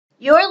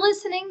You're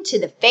listening to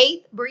the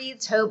Faith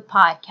Breathes Hope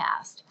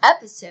podcast,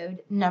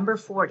 episode number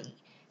 40.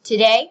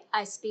 Today,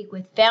 I speak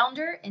with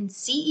founder and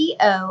CEO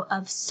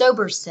of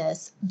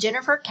SoberSis,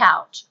 Jennifer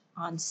Kautsch,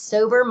 on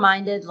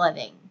sober-minded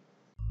living.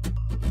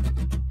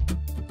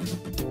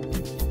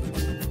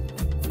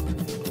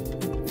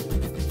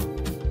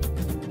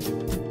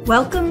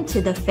 Welcome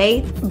to the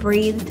Faith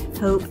Breathed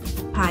Hope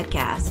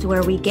podcast,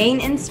 where we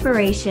gain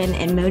inspiration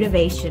and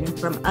motivation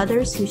from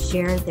others who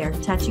share their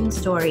touching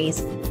stories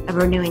of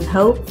renewing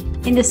hope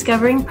and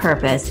discovering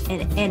purpose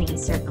in any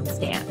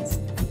circumstance.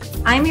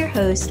 I'm your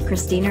host,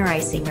 Christina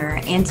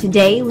Reisinger, and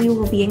today we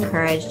will be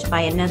encouraged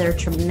by another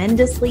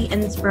tremendously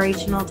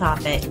inspirational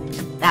topic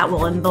that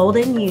will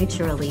embolden you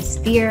to release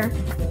fear,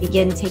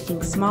 begin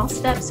taking small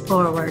steps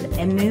forward,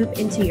 and move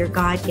into your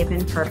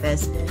God-given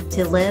purpose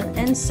to live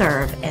and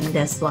serve in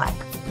this life.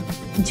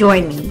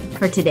 Join me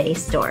for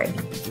today's story.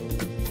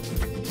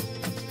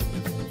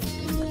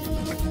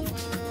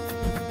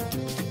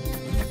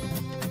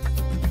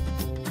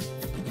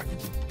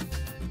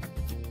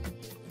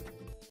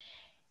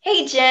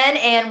 Hey, Jen,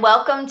 and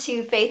welcome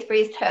to Faith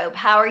Breathed Hope.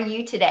 How are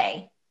you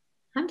today?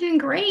 I'm doing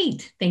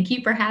great. Thank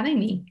you for having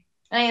me.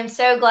 I am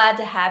so glad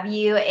to have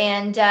you.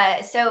 And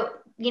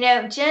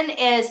Jen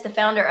is the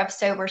founder of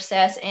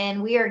SoberSis,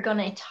 and we are going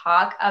to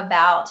talk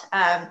about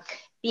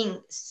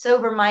being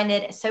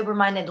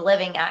sober-minded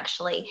living,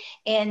 actually.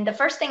 And the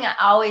first thing I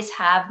always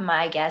have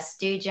my guests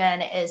do,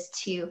 Jen, is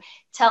to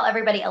tell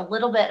everybody a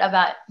little bit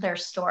about their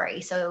story.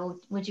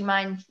 So would you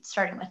mind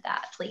starting with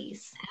that,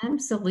 please?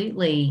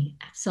 Absolutely.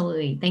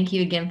 Absolutely. Thank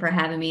you again for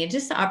having me. And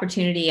just the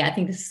opportunity. I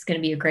think this is going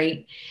to be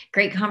a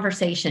great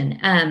conversation.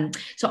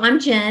 So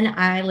I'm Jenn.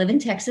 I live in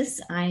Texas.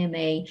 I am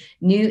a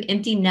new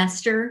empty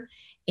nester.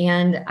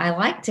 And I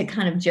like to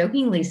kind of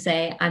jokingly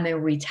say I'm a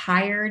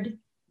retired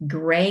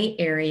gray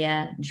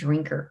area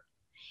drinker.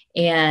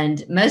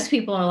 And most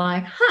people are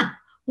like,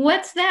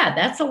 what's that?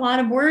 That's a lot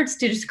of words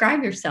to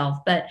describe yourself.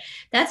 But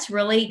that's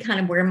really kind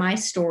of where my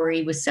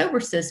story with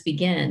SoberSis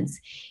begins.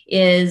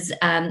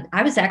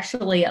 I was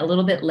actually a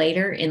little bit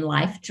later in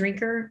life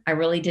drinker. I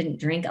really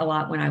didn't drink a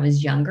lot when I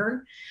was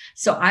younger.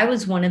 So I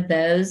was one of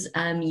those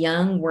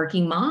young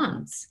working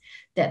moms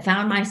that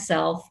found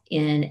myself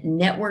in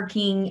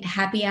networking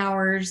happy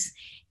hours,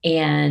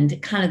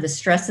 and kind of the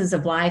stresses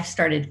of life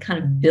started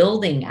kind of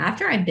building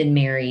after I'd been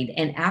married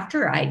and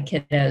after I'd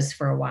kiddos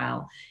for a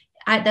while.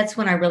 That's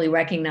when I really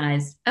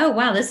recognized, oh,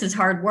 wow, this is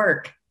hard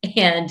work.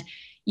 And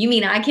you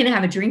mean I can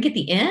have a drink at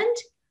the end?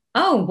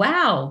 Oh,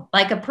 wow,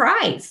 like a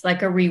prize,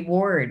 like a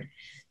reward.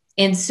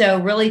 And so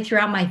really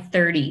throughout my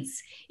 30s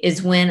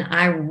is when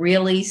I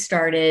really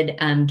started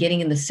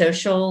getting in the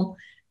social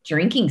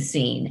drinking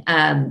scene.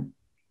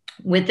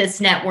 With this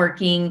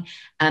networking,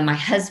 my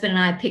husband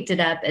and I picked it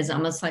up as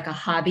almost like a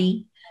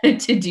hobby to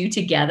do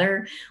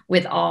together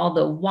with all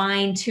the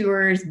wine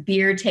tours,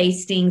 beer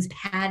tastings,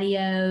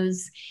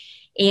 patios.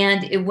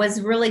 And it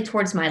was really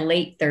towards my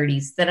late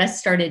 30s that I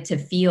started to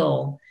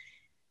feel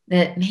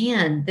that,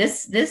 man,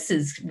 this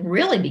is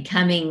really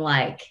becoming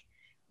like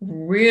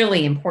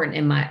really important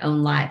in my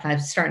own life. I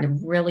was starting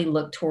to really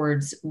look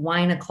towards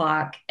wine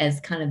o'clock as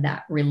kind of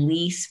that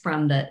release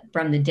from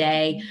the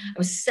day. I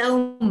was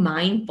so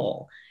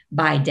mindful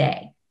by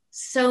day,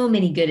 so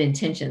many good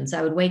intentions.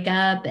 I would wake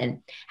up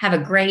and have a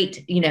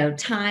great,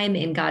 time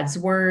in God's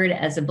word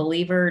as a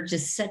believer,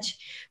 just such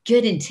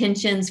good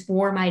intentions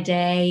for my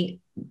day,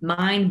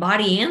 mind,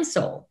 body, and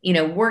soul,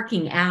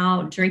 working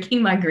out,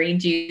 drinking my green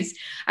juice.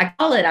 I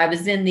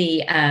was in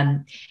the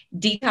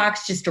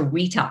detox, just a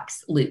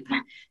retox loop,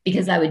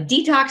 because I would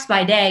detox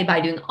by day by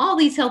doing all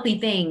these healthy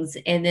things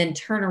and then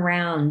turn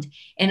around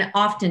and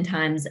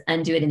oftentimes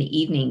undo it in the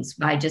evenings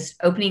by just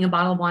opening a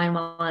bottle of wine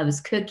while I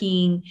was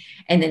cooking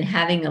and then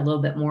having a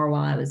little bit more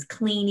while I was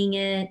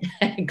cleaning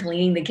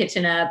the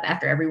kitchen up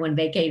after everyone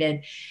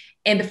vacated.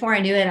 And before I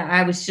knew it,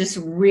 I was just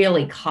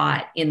really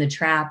caught in the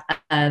trap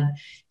of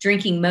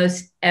drinking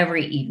most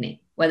every evening,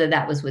 whether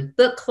that was with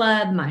book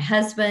club, my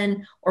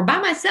husband, or by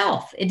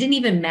myself. It didn't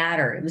even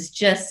matter. It was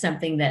just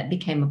something that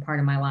became a part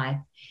of my life.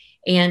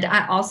 And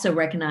I also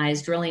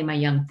recognized really in my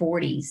young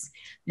 40s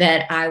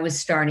that I was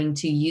starting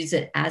to use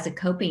it as a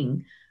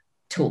coping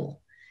tool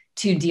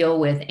to deal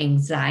with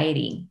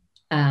anxiety,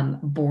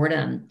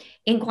 boredom,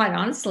 and quite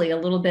honestly, a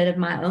little bit of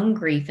my own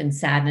grief and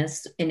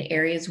sadness in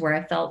areas where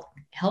I felt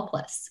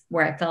helpless,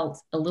 where I felt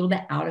a little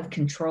bit out of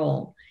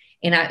control.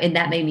 And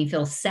that made me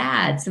feel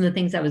sad. Some of the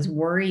things I was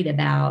worried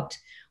about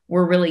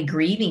were really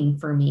grieving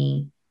for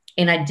me.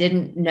 And I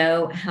didn't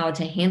know how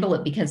to handle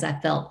it because I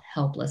felt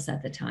helpless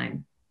at the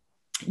time,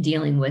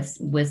 dealing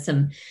with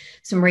some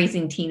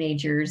raising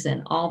teenagers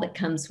and all that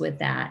comes with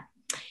that.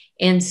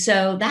 And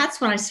so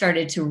that's when I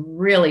started to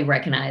really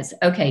recognize,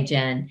 okay,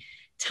 Jen,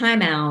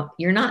 time out.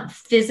 You're not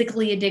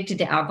physically addicted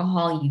to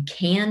alcohol. You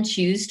can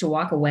choose to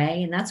walk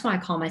away. And that's why I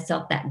call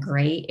myself that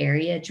gray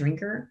area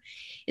drinker,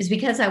 is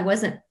because I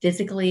wasn't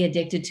physically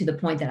addicted to the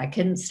point that I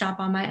couldn't stop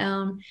on my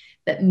own,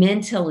 but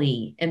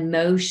mentally,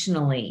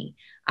 emotionally,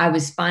 I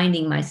was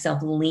finding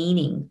myself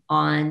leaning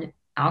on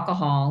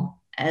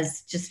alcohol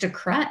as just a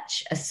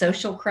crutch, a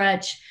social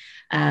crutch,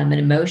 an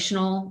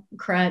emotional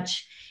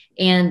crutch.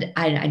 And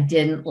I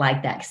didn't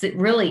like that because it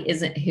really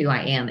isn't who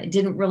I am. It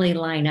didn't really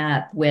line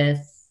up with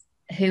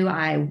who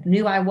I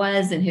knew I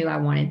was and who I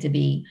wanted to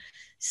be.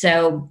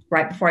 So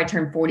right before I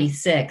turned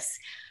 46,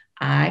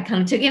 I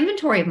kind of took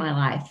inventory of my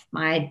life.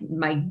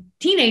 My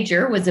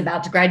teenager was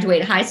about to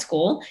graduate high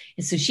school.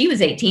 And so she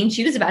was 18.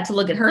 She was about to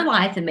look at her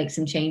life and make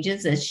some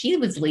changes as she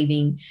was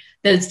leaving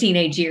those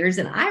teenage years.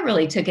 And I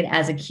really took it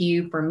as a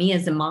cue for me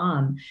as a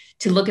mom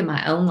to look at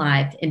my own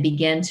life and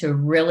begin to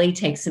really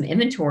take some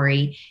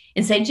inventory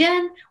and say,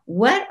 Jenn,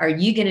 what are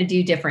you going to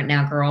do different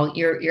now, girl?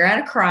 You're at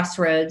a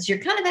crossroads. You're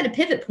kind of at a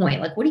pivot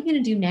point. Like, what are you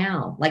going to do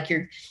now? Like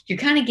you're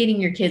kind of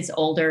getting your kids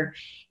older.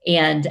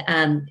 And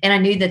I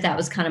knew that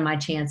was kind of my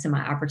chance and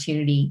my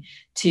opportunity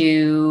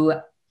to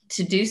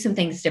do some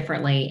things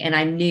differently. And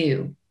I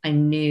knew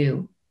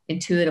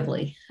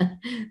intuitively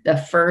the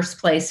first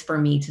place for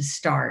me to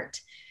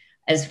start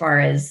as far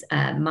as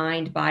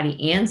mind,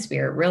 body, and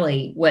spirit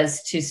really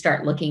was to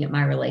start looking at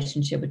my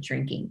relationship with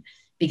drinking,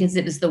 because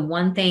it was the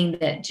one thing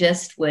that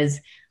just was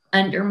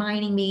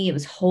undermining me. It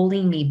was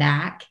holding me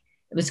back.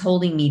 It was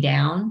holding me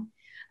down.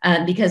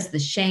 Because the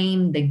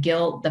shame, the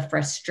guilt, the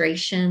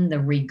frustration, the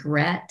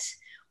regret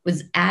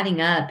was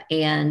adding up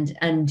and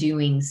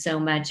undoing so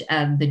much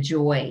of the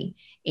joy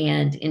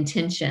and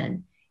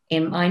intention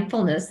and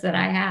mindfulness that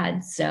I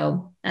had.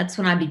 So that's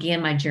when I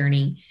began my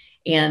journey.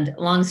 And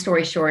long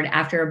story short,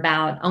 after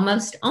about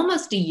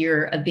almost a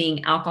year of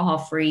being alcohol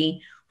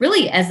free,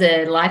 really as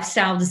a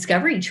lifestyle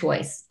discovery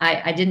choice,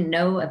 I didn't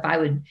know if I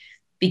would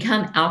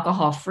become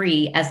alcohol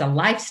free as a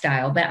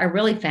lifestyle, but I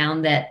really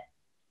found that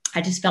I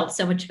just felt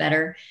so much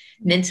better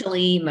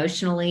mentally,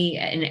 emotionally,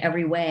 in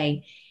every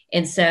way.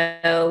 And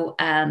so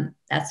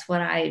that's what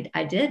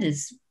I did,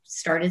 is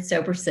started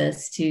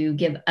SoberSis to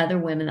give other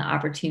women the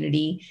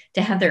opportunity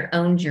to have their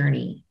own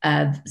journey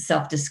of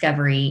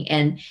self-discovery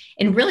and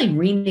really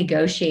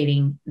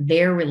renegotiating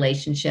their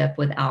relationship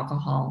with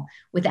alcohol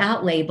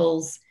without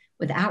labels,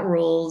 without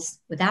rules,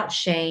 without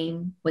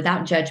shame,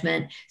 without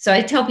judgment. So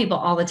I tell people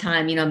all the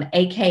time, I'm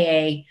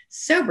AKA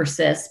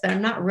SoberSis, but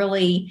I'm not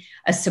really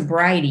a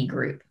sobriety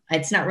group.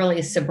 It's not really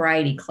a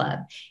sobriety club.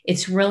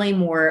 It's really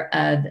more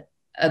of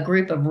a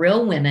group of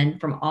real women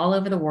from all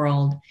over the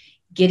world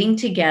getting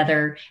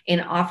together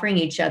and offering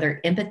each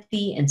other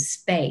empathy and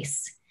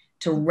space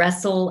to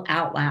wrestle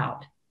out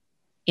loud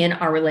in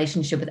our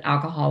relationship with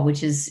alcohol,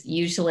 which is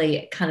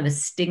usually kind of a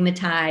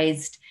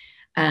stigmatized,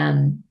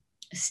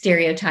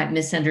 stereotype,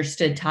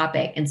 misunderstood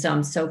topic. And so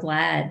I'm so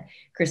glad,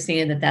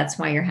 Christina, that's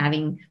why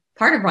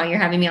part of why you're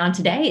having me on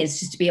today, is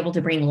just to be able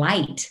to bring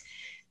light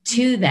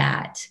to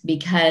that,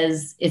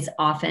 because it's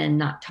often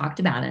not talked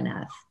about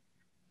enough.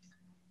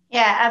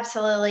 Yeah,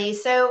 absolutely.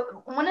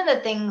 So one of the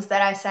things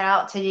that I set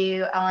out to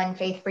do on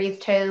Faith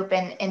Breathed Hope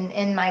and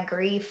in my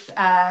grief,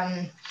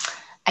 I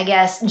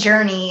guess,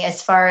 journey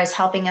as far as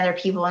helping other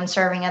people and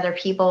serving other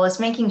people is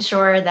making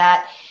sure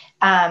that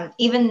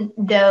even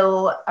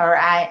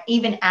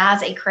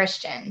as a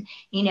Christian,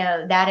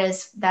 that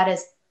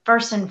is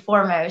first and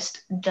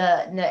foremost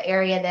the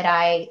area that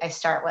I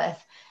start with.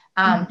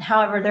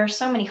 However, there's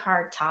so many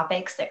hard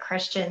topics that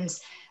Christians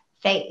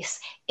face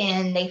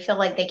and they feel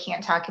like they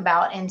can't talk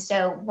about. And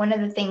so one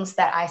of the things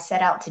that I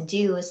set out to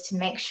do is to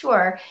make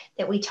sure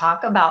that we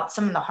talk about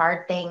some of the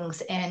hard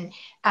things, and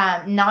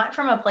not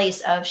from a place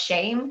of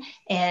shame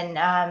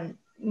and,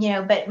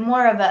 but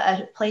more of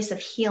a place of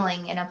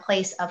healing and a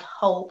place of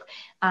hope,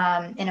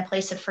 and a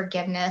place of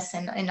forgiveness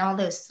and all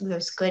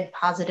those good,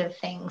 positive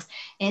things.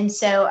 And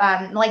so,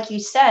 like you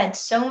said,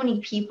 so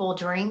many people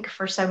drink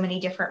for so many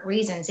different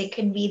reasons. It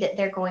could be that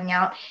they're going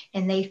out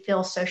and they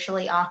feel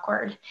socially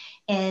awkward.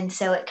 And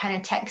so it kind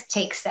of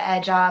takes the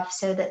edge off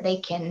so that they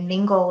can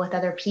mingle with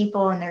other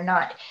people and they're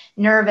not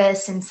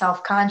nervous and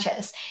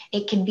self-conscious.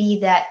 It could be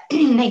that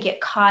they get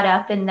caught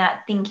up in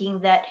that, thinking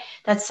that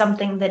that's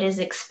something that is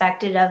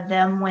expected of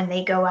them when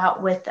they go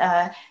out with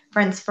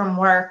friends from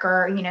work,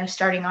 or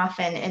starting off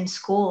in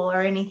school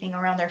or anything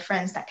around their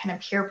friends, that kind of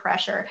peer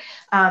pressure.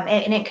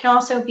 And it can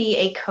also be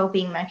a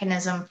coping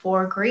mechanism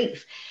for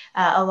grief.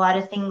 A lot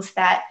of things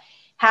that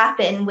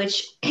happen,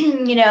 which,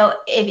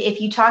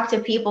 if you talk to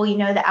people,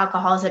 that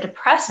alcohol is a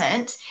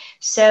depressant.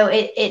 So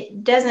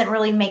it doesn't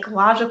really make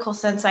logical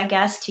sense, I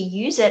guess, to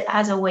use it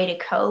as a way to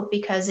cope,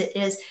 because it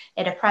is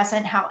a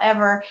depressant.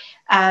 However,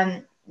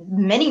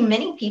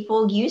 many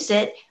people use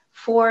it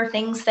for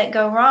things that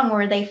go wrong,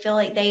 where they feel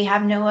like they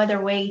have no other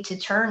way to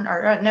turn,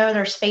 or no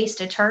other space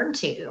to turn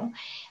to.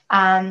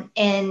 And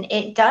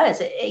it does,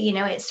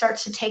 it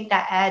starts to take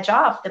that edge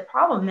off. The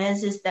problem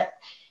is that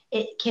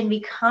it can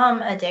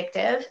become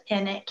addictive,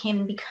 and it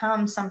can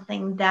become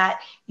something that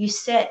you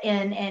sit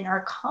in and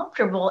are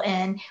comfortable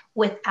in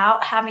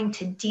without having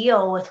to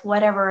deal with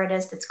whatever it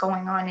is that's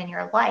going on in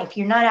your life.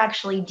 You're not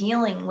actually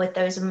dealing with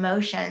those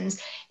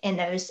emotions and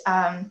those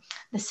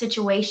the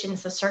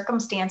situations, the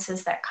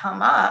circumstances that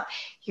come up.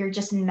 You're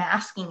just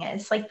masking it.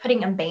 It's like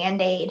putting a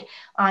Band-Aid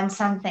on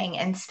something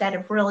instead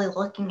of really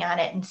looking at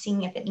it and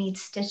seeing if it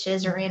needs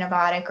stitches or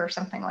antibiotic or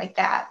something like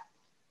that.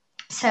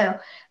 So,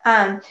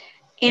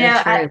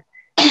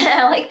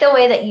 I like the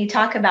way that you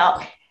talk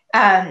about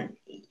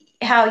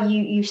how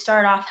you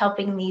start off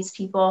helping these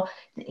people.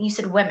 You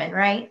said women,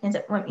 right? Is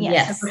it women?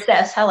 Yes.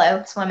 Yes. Hello,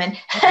 it's women.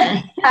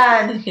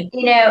 And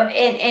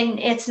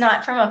it's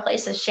not from a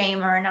place of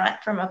shame or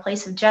not from a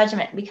place of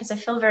judgment, because I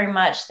feel very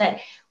much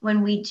that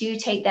when we do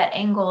take that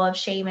angle of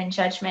shame and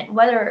judgment,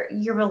 whether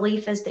your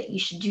belief is that you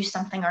should do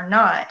something or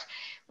not,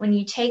 when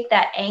you take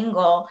that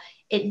angle,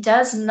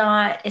 it's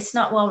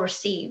not well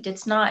received.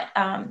 It's not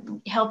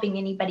helping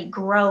anybody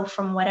grow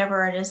from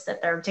whatever it is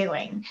that they're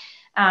doing.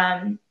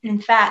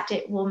 In fact,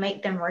 it will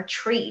make them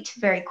retreat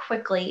very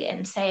quickly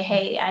and say,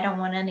 hey, I don't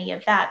want any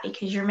of that,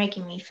 because you're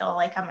making me feel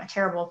like I'm a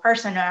terrible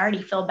person. I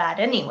already feel bad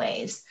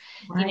anyways,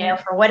 Right.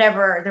 For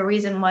whatever the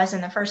reason was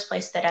in the first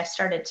place that I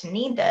started to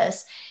need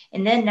this.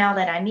 And then now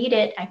that I need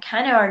it, I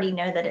kind of already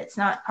know that it's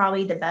not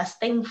probably the best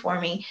thing for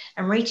me.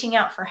 I'm reaching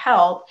out for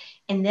help.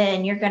 And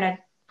then you're going to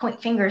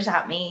point fingers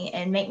at me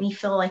and make me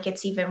feel like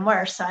it's even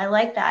worse. So I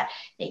like that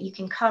you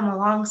can come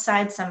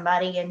alongside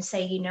somebody and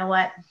say, you know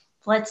what,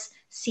 let's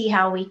see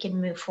how we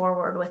can move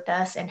forward with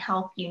this and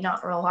help you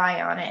not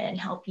rely on it and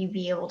help you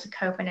be able to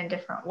cope in a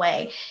different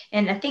way.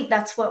 And I think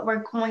that's what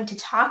we're going to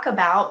talk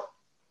about,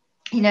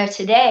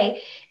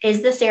 today,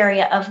 is this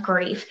area of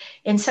grief.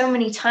 And so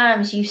many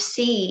times you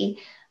see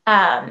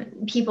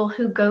people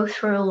who go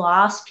through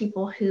loss,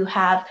 people who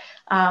have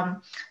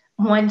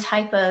one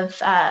type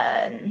of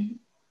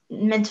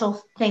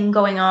mental thing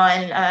going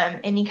on,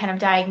 any kind of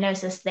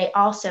diagnosis, they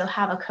also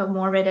have a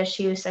comorbid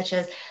issue such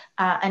as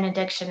an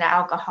addiction to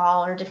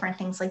alcohol or different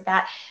things like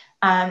that.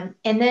 And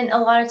then a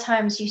lot of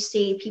times you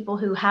see people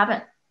who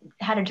haven't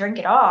had a drink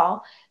at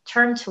all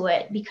turn to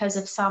it because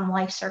of some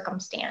life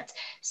circumstance.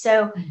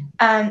 So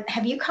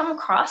have you come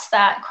across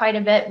that quite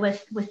a bit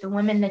with the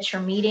women that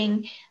you're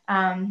meeting?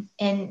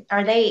 And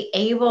are they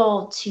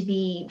able to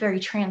be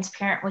very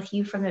transparent with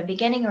you from the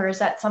beginning, or is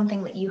that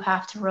something that you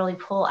have to really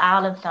pull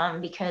out of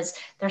them because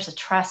there's a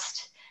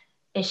trust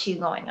issue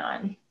going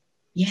on?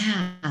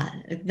 Yeah,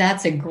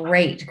 that's a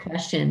great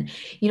question.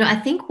 I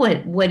think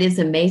what is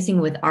amazing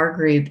with our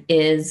group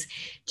is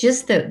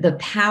just the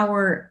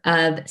power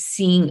of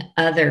seeing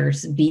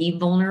others be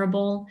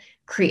vulnerable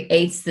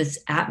creates this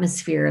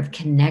atmosphere of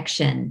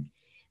connection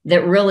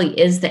that really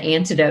is the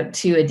antidote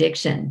to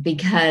addiction,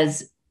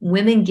 because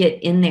women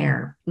get in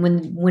there.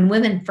 When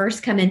women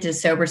first come into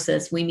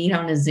SoberSys, we meet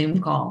on a Zoom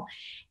call,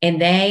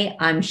 and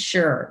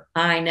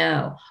I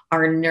know,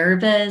 are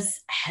nervous,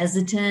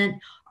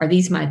 hesitant. Are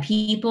these my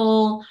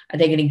people? Are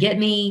they going to get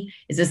me?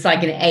 Is this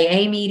like an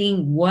AA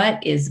meeting?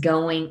 What is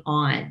going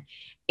on?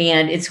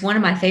 And it's one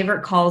of my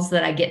favorite calls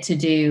that I get to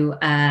do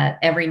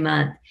every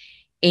month.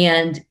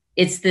 And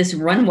it's this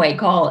runway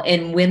call,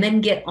 and women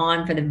get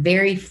on for the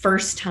very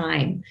first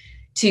time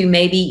to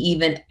maybe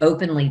even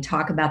openly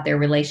talk about their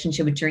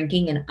relationship with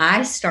drinking. And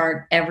I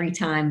start every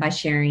time by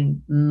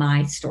sharing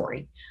my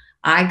story.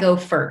 I go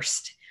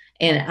first.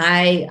 And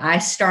I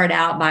start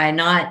out by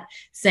not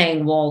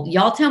saying, well,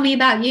 y'all tell me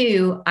about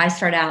you. I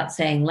start out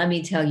saying, let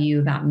me tell you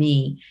about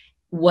me.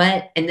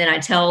 And then I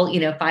tell,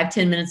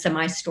 5-10 minutes of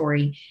my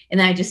story. And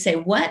then I just say,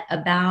 what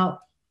about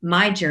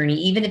my journey,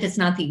 even if it's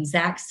not the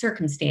exact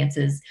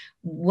circumstances?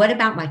 What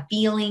about my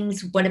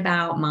feelings? What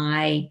about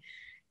my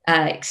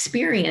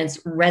experience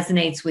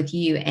resonates with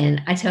you?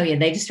 And I tell you,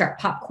 they just start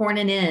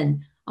popcorning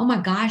in. Oh my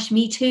gosh,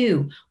 me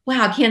too.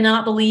 Wow, I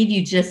cannot believe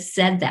you just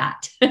said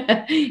that.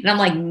 And I'm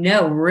like,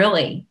 no,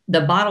 really,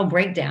 the bottle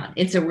breakdown,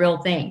 it's a real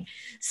thing.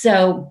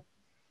 So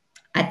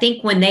I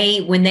think when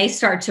they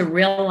start to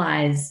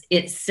realize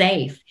it's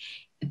safe,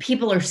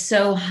 people are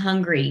so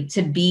hungry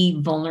to be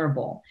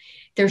vulnerable.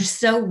 They're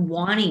so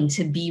wanting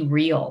to be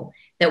real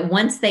that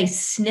once they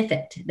sniff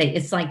it,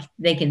 it's like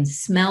they can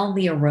smell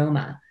the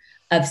aroma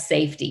of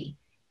safety,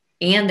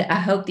 and I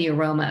hope the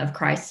aroma of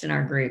Christ in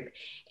our group.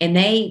 And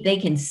they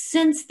can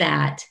sense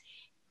that.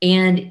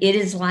 And it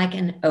is like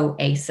an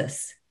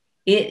oasis.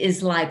 It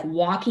is like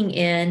walking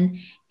in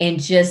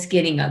and just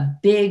getting a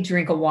big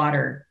drink of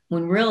water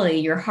when really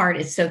your heart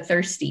is so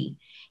thirsty.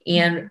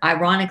 And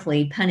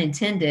ironically, pun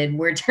intended,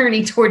 we're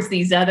turning towards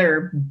these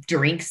other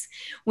drinks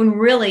when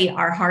really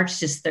our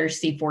heart's just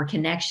thirsty for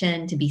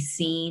connection, to be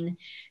seen,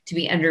 to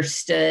be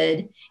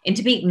understood, and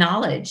to be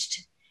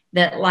acknowledged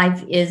that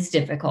life is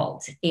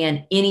difficult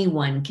and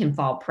anyone can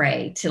fall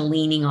prey to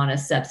leaning on a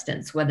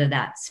substance, whether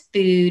that's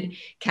food,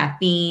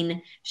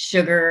 caffeine,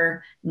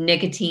 sugar,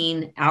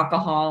 nicotine,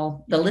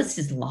 alcohol. The list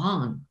is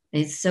long.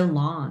 It's so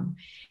long.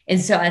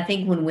 And so I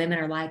think when women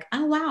are like,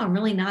 oh, wow, I'm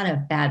really not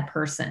a bad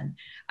person.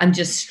 I'm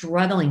just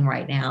struggling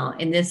right now.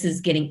 And this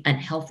is getting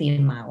unhealthy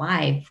in my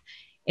life.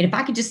 And if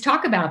I could just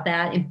talk about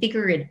that and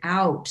figure it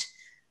out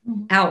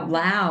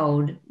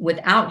loud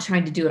without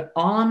trying to do it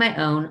all on my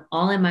own,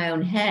 all in my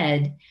own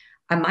head,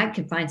 I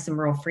could find some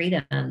real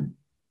freedom.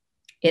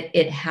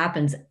 It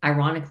happens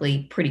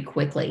ironically pretty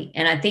quickly.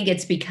 And I think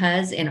it's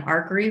because in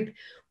our group,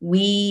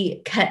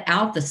 we cut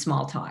out the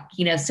small talk.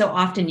 So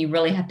often you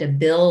really have to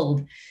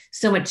build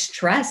so much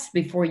trust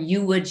before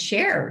you would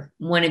share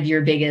one of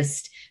your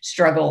biggest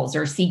struggles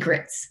or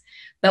secrets.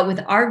 But with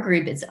our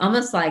group, it's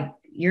almost like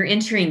you're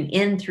entering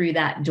in through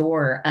that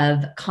door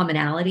of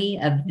commonality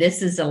of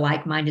this is a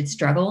like-minded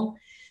struggle.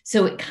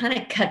 So it kind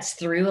of cuts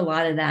through a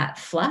lot of that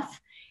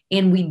fluff,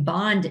 and we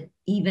bond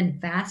even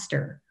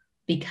faster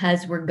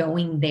because we're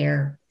going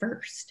there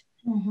first.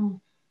 Mm-hmm.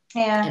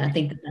 Yeah. And I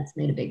think that that's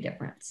made a big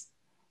difference.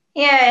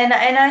 Yeah,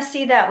 and I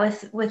see that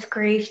with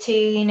grief too.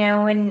 You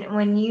know,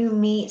 when you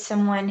meet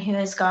someone who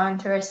has gone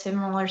through a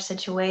similar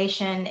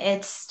situation,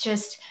 it's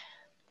just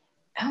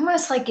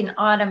almost like an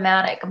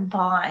automatic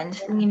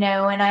bond. You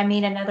know, when I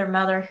meet another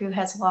mother who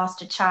has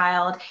lost a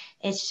child,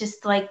 it's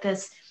just like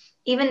this.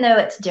 Even though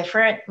it's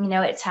different, you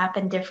know, it's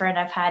happened different.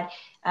 I've had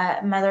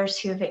mothers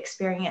who have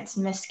experienced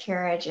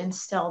miscarriage and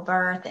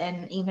stillbirth,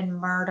 and even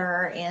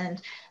murder,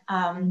 and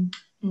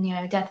you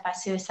know, death by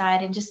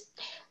suicide, and just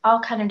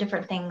all kind of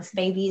different things.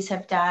 Babies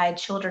have died,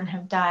 children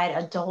have died,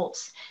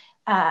 adults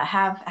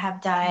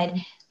have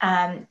died.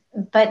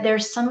 But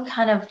there's some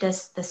kind of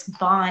this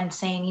bond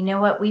saying, you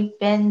know what, we've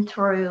been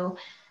through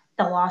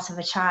the loss of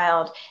a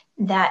child,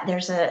 that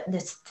there's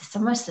this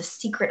almost a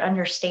secret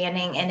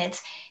understanding, and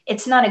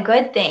it's not a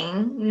good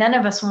thing. None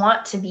of us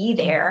want to be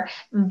there,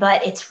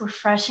 but it's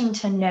refreshing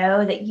to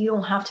know that you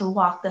don't have to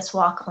walk this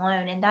walk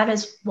alone. And that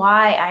is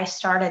why I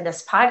started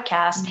this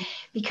podcast,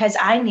 because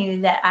I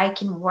knew that I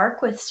can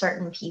work with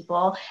certain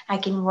people. I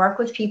can work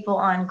with people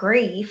on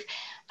grief,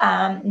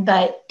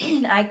 but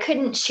I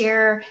couldn't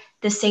share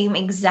the same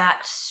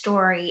exact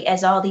story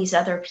as all these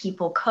other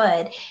people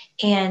could.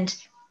 And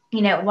you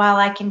know, while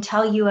I can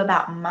tell you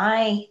about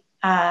my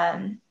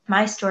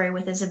story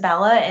with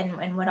Isabella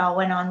and what all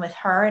went on with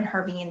her and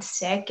her being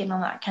sick and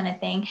all that kind of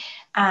thing,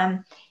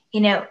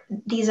 you know,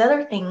 these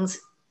other things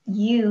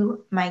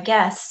you, my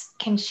guests,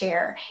 can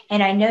share.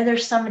 And I know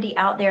there's somebody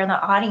out there in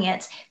the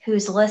audience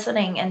who's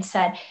listening and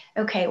said,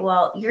 okay,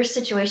 well, your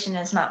situation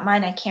is not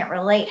mine. I can't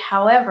relate.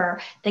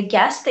 However, the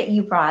guest that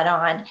you brought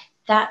on,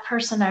 that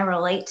person I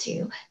relate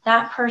to,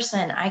 that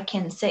person I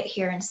can sit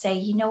here and say,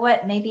 you know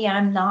what, maybe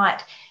I'm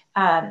not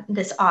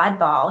this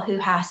oddball who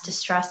has to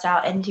stress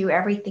out and do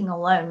everything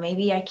alone.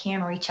 Maybe I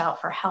can reach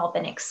out for help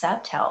and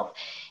accept help.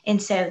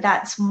 And so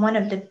that's one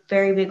of the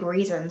very big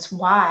reasons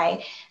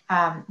why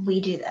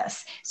we do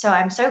this. So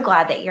I'm so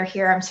glad that you're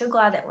here. I'm so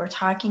glad that we're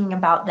talking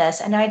about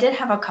this. And I did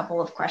have a couple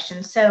of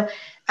questions. So,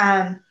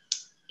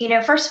 you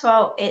know, first of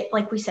all,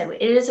 like we said,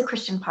 it is a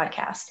Christian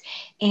podcast,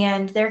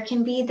 and there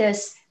can be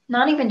this,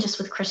 not even just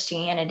with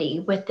Christianity,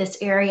 with this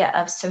area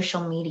of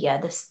social media,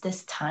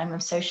 this time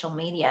of social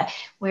media,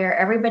 where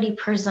everybody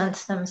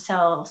presents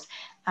themselves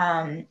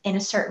in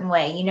a certain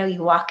way. You know,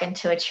 you walk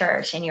into a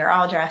church and you're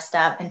all dressed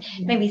up, and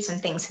maybe some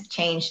things have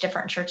changed.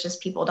 Different churches,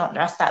 people don't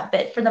dress up,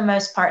 but for the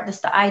most part,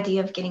 this the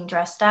idea of getting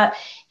dressed up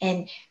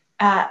and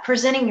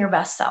presenting your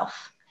best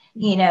self,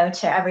 you know,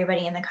 to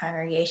everybody in the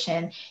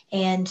congregation.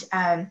 And,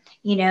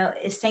 you know,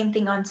 the same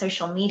thing on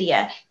social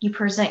media. You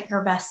present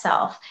your best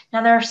self.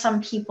 Now, there are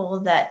some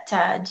people that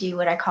do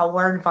what I call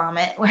word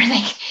vomit, where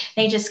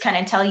they just kind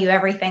of tell you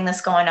everything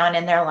that's going on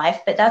in their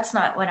life. But that's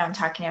not what I'm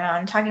talking about.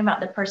 I'm talking about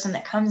the person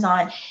that comes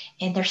on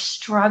and they're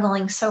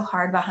struggling so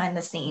hard behind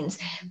the scenes,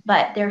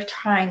 but they're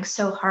trying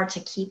so hard to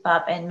keep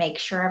up and make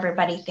sure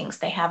everybody thinks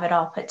they have it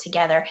all put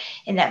together.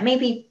 And that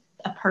maybe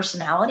a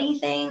personality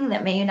thing,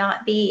 that may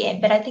not be,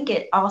 but I think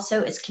it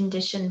also is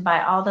conditioned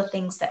by all the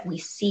things that we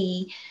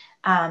see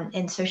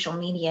in social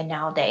media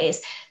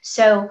nowadays.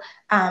 So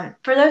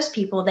for those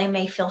people, they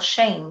may feel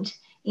shamed,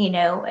 you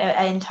know,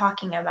 in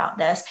talking about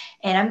this.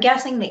 And I'm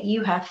guessing that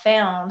you have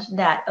found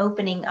that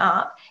opening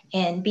up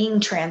and being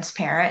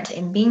transparent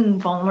and being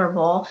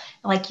vulnerable,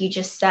 like you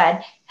just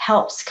said,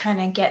 helps kind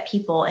of get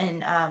people in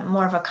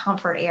more of a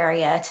comfort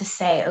area to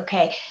say,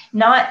 okay,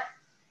 not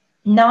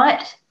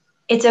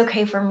it's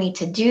okay for me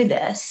to do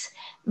this,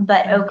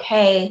 but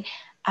okay,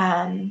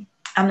 I'm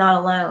not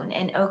alone,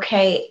 and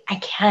okay, I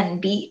can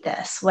beat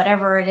this,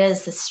 whatever it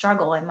is, the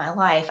struggle in my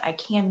life, I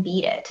can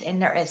beat it,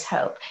 and there is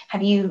hope.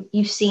 Have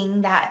you've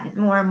seen that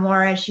more and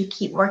more as you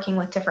keep working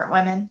with different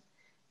women?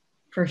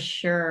 For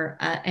sure.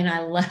 And I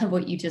love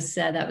what you just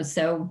said. That was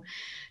so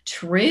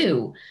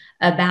true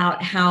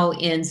about how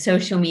in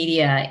social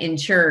media, in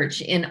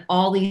church, in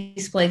all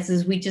these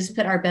places, we just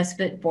put our best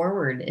foot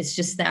forward. It's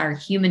just our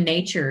human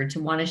nature to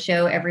want to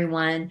show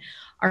everyone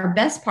our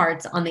best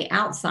parts on the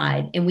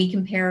outside. And we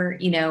compare,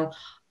 you know,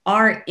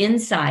 our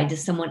inside to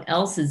someone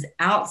else's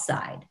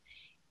outside.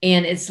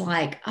 And it's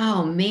like,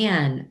 oh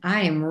man,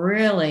 I am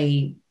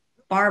really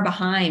far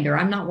behind, or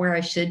I'm not where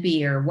I should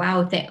be, or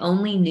wow, if they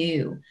only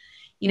knew.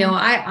 You know,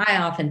 I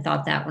often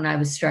thought that when I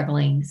was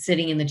struggling,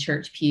 sitting in the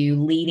church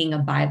pew, leading a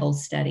Bible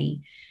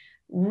study,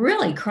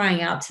 really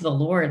crying out to the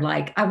Lord,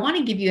 like, I want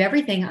to give you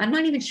everything. I'm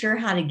not even sure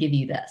how to give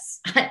you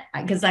this,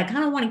 because I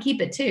kind of want to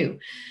keep it too.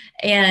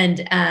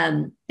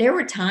 And there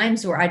were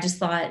times where I just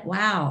thought,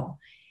 wow,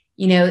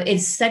 you know,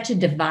 it's such a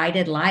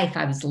divided life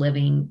I was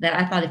living, that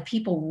I thought if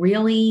people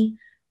really,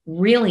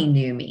 really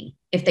knew me,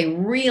 if they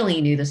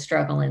really knew the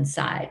struggle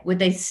inside, would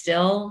they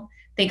still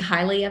think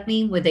highly of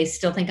me? Would they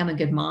still think I'm a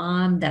good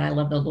mom, that I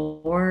love the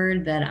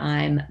Lord, that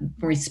I'm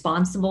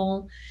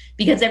responsible?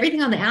 Because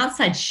everything on the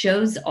outside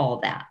shows all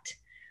that.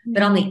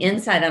 But on the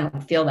inside, I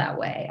don't feel that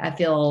way. I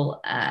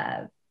feel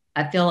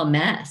a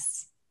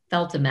mess,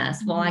 felt a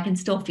mess. Well, I can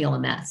still feel a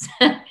mess.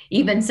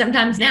 Even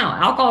sometimes now,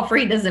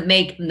 alcohol-free doesn't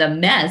make the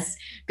mess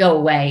go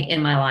away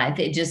in my life.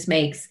 It just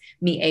makes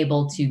me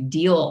able to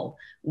deal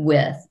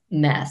with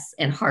mess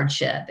and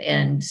hardship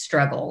and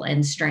struggle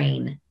and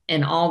strain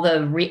and all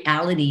the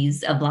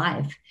realities of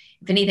life.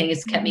 If anything,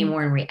 it's kept me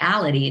more in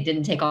reality. It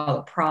didn't take all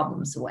the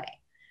problems away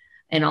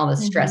and all the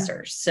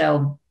stressors.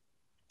 So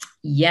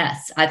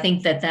yes, I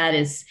think that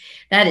is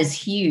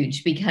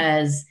huge,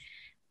 because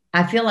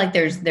I feel like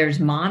there's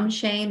mom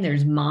shame,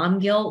 there's mom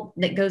guilt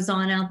that goes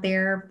on out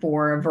there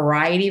for a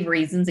variety of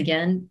reasons.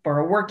 Again, for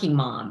a working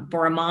mom,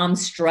 for a mom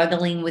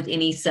struggling with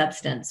any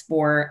substance,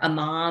 for a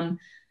mom.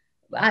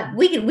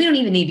 We don't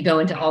even need to go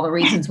into all the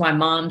reasons why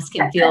moms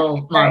can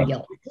feel mom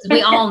guilt, because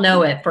we all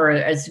know it for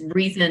a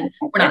reason.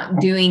 We're not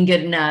doing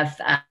good enough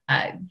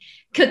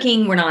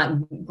cooking. We're not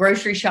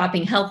grocery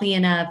shopping healthy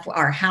enough.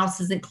 Our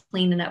house isn't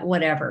clean enough,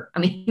 whatever. I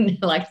mean,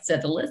 like I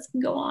said, the list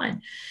can go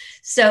on.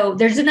 So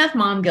there's enough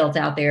mom guilt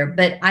out there.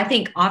 But I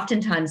think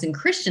oftentimes in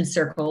Christian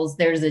circles,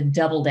 there's a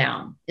double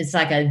down. It's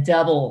like a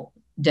double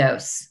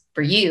dose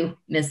for you,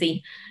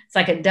 Missy. It's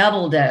like a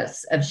double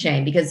dose of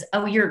shame because,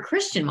 oh, you're a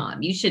Christian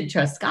mom. You should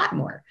trust God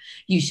more.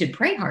 You should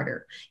pray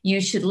harder. You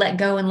should let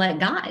go and let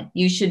God.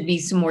 You should be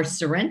some more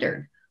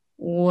surrendered.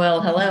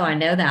 Well, hello, I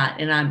know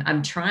that. And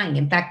I'm trying.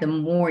 In fact, the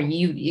more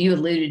you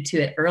alluded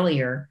to it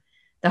earlier,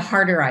 the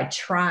harder I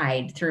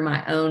tried through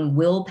my own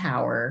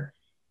willpower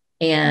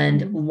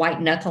and white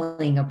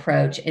knuckling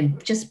approach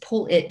and just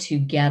pull it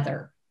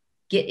together,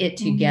 get it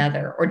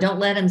together, or don't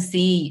let them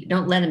see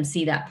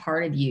that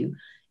part of you.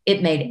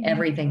 It made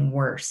everything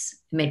worse.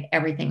 It made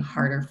everything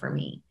harder for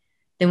me.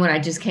 Then when I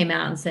just came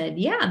out and said,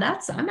 yeah,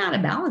 I'm out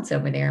of balance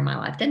over there in my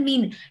life. Doesn't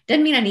mean I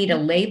need a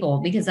label,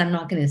 because I'm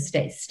not going to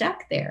stay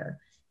stuck there.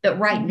 But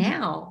right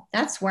now,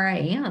 that's where I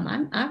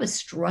am. I was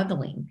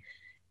struggling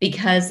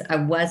because I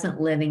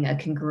wasn't living a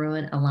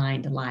congruent,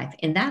 aligned life.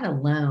 And that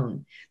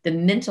alone, the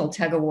mental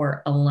tug of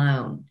war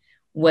alone,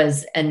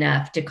 was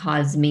enough to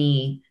cause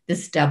me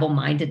this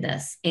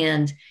double-mindedness.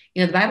 And,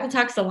 the Bible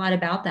talks a lot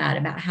about that,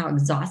 about how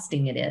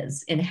exhausting it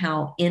is and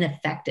how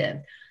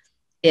ineffective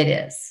it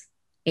is.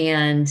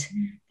 And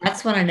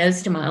that's what I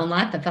noticed in my own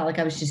life. I felt like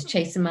I was just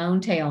chasing my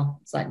own tail.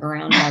 It's like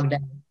Groundhog Day.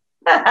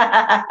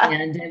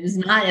 And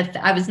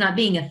I was not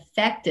being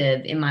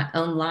effective in my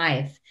own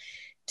life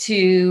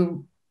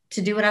to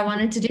do what I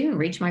wanted to do and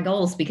reach my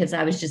goals, because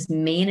I was just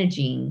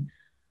managing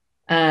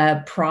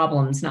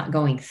problems, not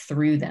going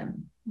through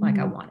them like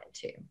I wanted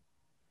to.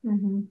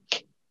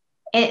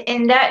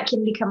 And that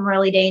can become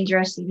really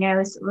dangerous,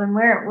 when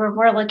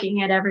we're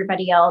looking at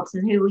everybody else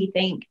and who we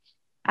think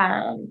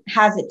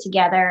has it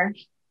together.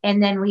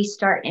 And then we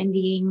start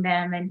envying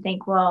them and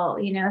think, well,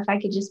 if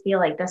I could just be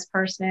like this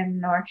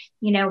person, or,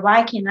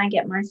 why can't I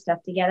get my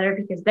stuff together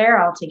because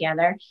they're all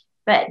together?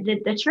 But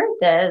the truth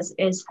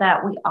is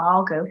that we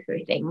all go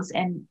through things.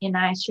 And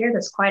I share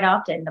this quite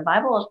often. The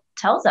Bible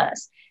tells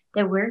us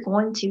that we're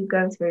going to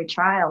go through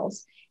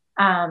trials.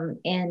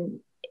 And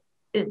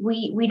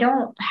we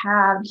don't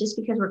have, just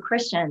because we're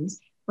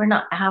Christians, we're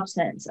not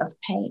absent of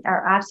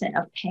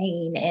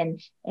pain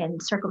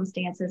and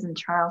circumstances and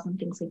trials and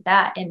things like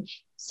that. And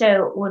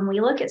so when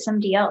we look at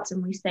somebody else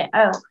and we say,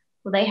 oh,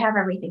 well, they have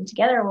everything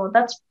together. Well,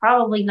 that's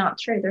probably not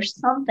true. There's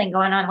something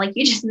going on. Like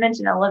you just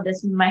mentioned, I love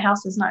this. My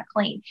house is not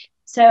clean.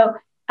 So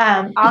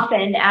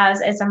often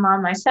as a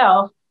mom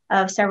myself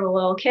of several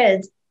little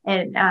kids,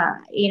 and,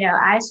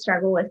 I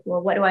struggle with,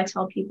 well, what do I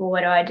tell people?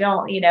 What do I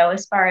don't,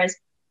 as far as,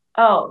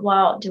 oh,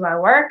 well, do I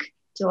work?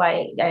 Do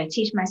I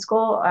teach my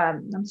school?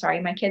 I'm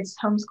sorry, my kids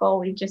homeschool.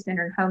 We've just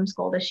entered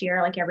homeschool this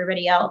year, like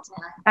everybody else.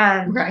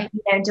 Right.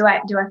 Do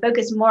I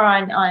focus more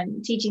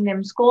on teaching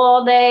them school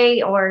all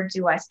day, or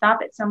do I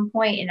stop at some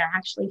point and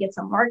actually get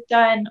some work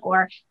done,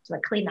 or do I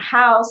clean the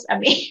house? I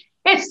mean,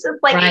 it's just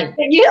like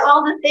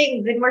all the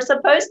things, and we're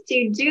supposed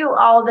to do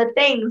all the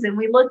things, and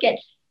we look at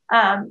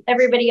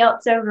everybody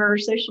else over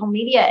social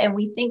media and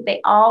we think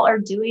they all are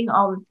doing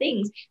all the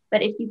things.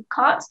 But if you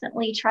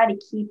constantly try to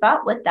keep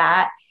up with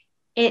that,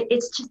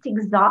 it's just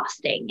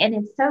exhausting, and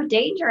it's so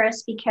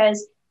dangerous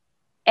because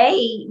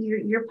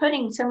you're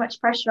putting so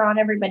much pressure on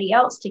everybody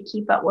else to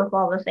keep up with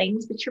all the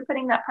things, but you're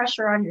putting that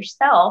pressure on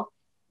yourself,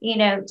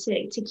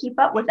 to keep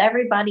up with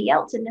everybody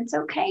else. And it's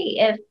okay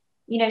if,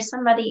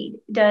 somebody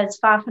does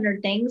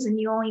 500 things and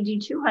you only do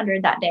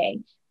 200 that day,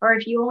 or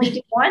if you only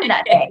do one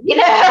that day,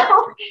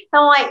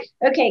 I'm like,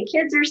 okay,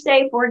 kids are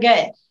safe. We're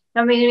good.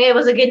 I mean, it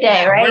was a good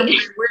day, right?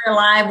 We're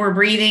alive. We're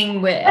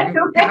breathing.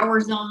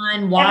 Power's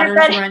on. Water's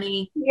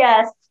running.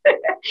 Yes.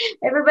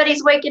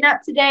 Everybody's waking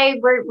up today.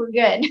 We're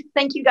good.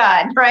 Thank you,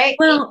 God. Right.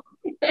 Well,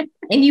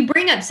 and you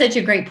bring up such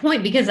a great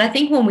point, because I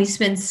think when we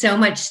spend so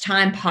much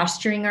time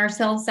posturing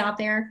ourselves out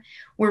there,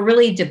 we're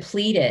really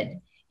depleted.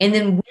 And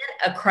then when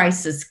a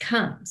crisis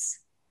comes,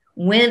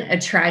 when a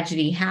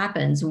tragedy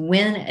happens,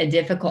 when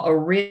a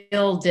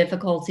real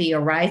difficulty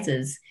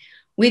arises,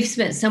 we've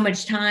spent so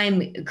much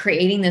time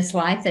creating this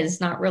life that is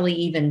not really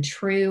even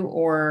true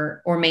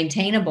or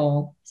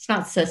maintainable. It's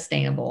not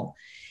sustainable.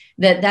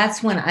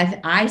 that's when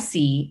I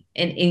see,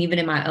 and even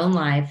in my own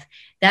life,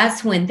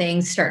 that's when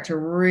things start to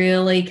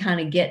really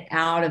kind of get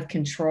out of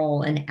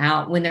control and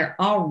out when they're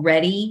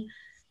already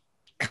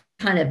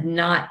kind of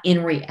not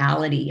in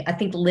reality. I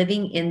think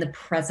living in the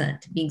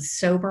present, being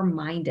sober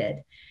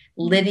minded,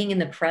 living in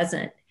the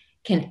present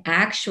can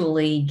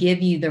actually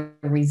give you the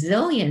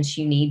resilience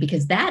you need,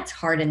 because that's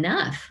hard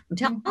enough.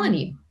 I'm telling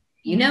you,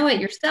 you know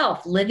it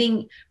yourself,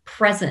 living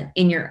present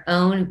in your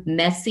own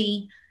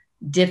messy,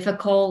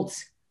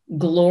 difficult,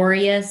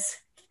 glorious,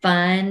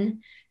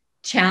 fun,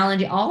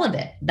 challenge, all of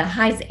it, the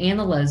highs and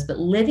the lows, but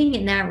living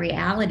in that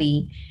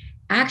reality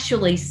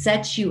actually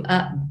sets you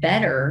up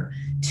better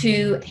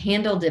to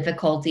handle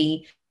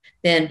difficulty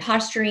than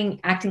posturing,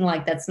 acting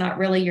like that's not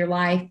really your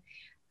life.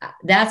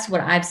 That's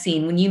what I've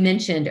seen. When you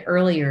mentioned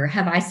earlier,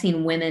 have I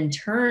seen women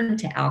turn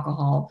to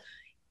alcohol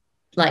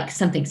like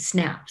something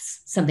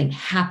snaps, something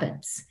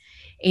happens?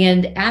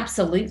 And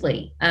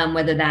absolutely,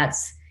 whether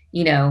that's,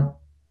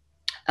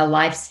 a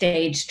life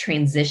stage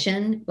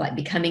transition, like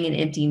becoming an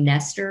empty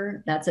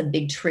nester, that's a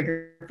big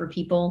trigger for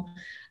people.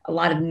 A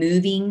lot of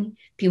moving.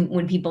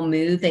 When people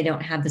move, they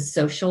don't have the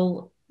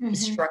social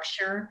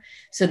structure.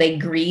 So they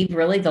grieve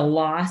really the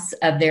loss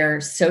of their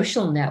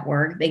social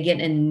network. They get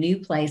in a new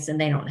place and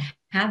they don't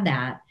have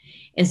that.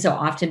 And so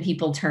often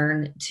people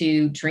turn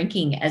to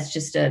drinking as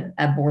just a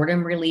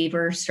boredom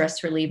reliever,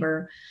 stress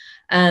reliever.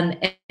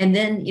 And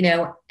then,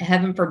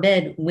 heaven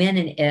forbid, when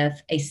and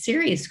if a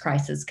serious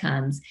crisis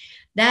comes,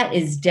 that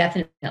is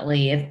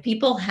definitely, if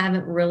people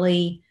haven't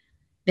really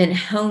been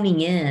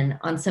honing in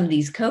on some of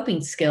these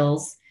coping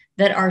skills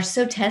that are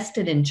so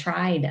tested and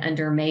tried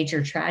under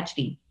major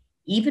tragedy,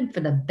 even for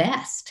the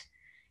best,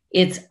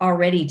 it's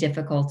already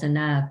difficult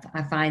enough.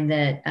 I find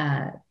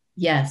that,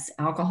 yes,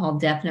 alcohol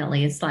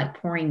definitely, it's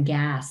like pouring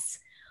gas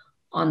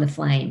on the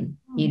flame,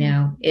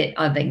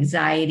 of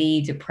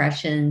anxiety,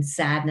 depression,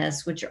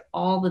 sadness, which are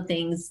all the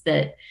things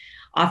that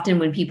often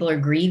when people are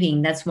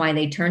grieving, that's why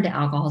they turn to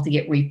alcohol, to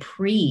get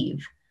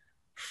reprieve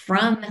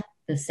from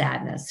the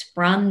sadness,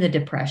 from the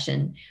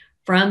depression,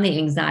 from the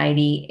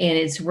anxiety. And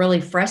it's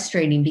really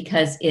frustrating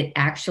because it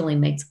actually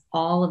makes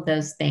all of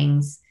those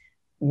things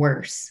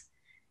worse,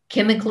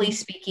 chemically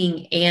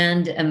speaking,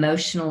 and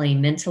emotionally,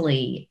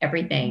 mentally,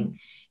 everything.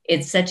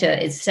 It's such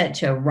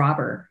a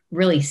robber,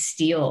 really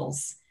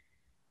steals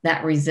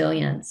that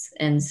resilience.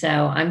 And so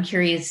I'm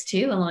curious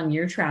too, along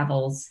your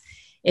travels,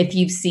 if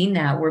you've seen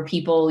that, where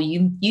people,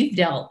 you've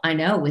dealt, I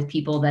know, with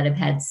people that have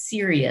had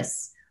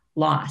serious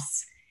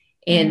loss,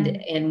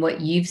 and what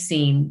you've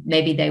seen,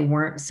 maybe they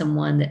weren't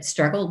someone that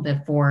struggled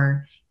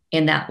before,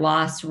 and that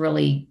loss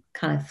really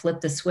kind of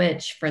flipped the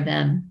switch for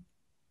them.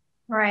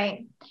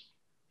 Right.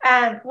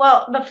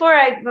 Well, before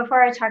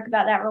I talk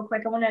about that real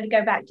quick, I wanted to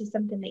go back to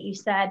something that you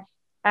said.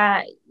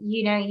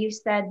 You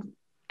said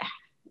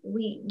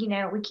we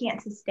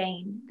can't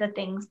sustain the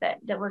things that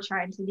we're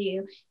trying to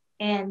do,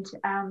 and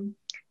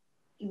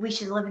we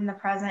should live in the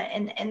present.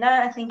 And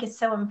that, I think, is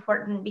so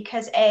important,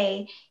 because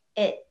in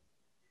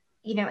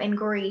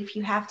grief,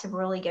 you have to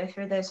really go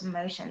through those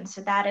emotions.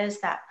 So that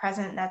is that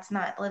present. That's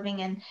not living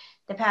in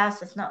the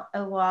past. It's not,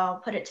 oh, well, I'll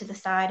put it to the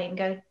side and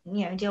go,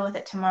 deal with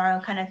it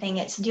tomorrow kind of thing.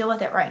 It's deal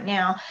with it right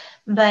now.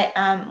 But,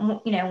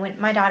 when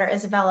my daughter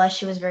Isabella,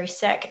 she was very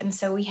sick. And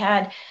so we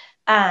had,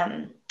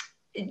 a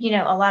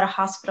lot of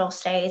hospital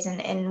stays,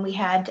 and we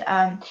had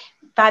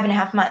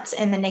 5.5 months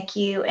in the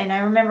NICU. And I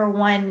remember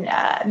one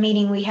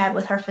meeting we had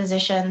with her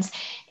physicians,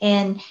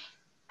 and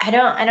I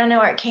don't know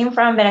where it came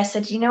from, but I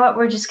said, you know what,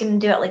 we're just going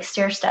to do it like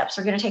stair steps.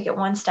 We're going to take it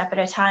one step at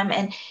a time.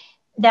 And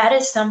that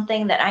is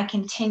something that I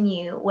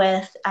continue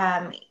with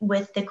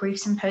the grief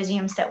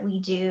symposiums that we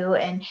do.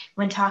 And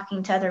when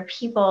talking to other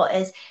people,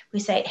 is we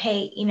say,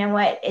 hey, you know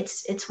what,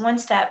 it's one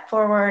step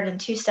forward and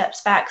 2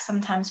 steps back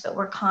sometimes, but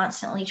we're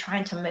constantly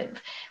trying to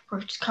move.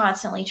 We're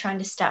constantly trying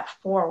to step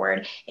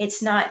forward.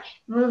 It's not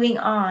moving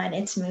on,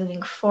 it's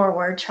moving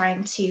forward,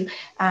 trying to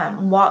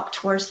walk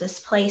towards this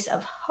place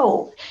of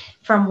hope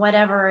from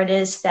whatever it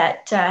is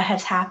that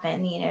has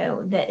happened,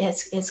 that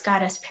has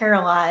got us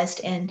paralyzed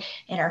in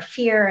our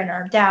fear and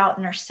our doubt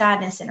and our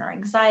sadness and our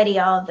anxiety,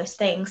 all of those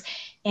things.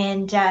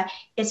 And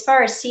as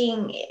far as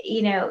seeing,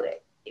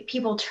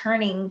 people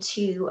turning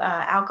to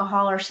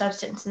alcohol or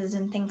substances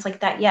and things like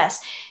that,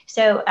 yes.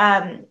 So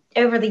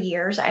over the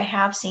years, I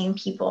have seen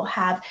people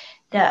have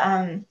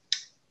the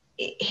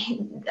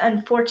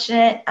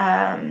unfortunate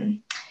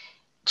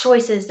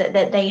choices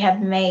that they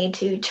have made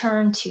to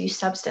turn to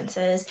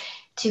substances,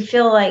 to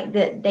feel like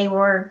that they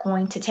were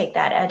going to take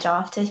that edge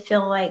off, to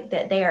feel like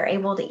that they are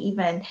able to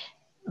even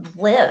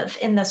live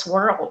in this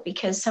world,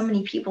 because so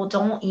many people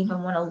don't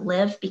even want to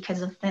live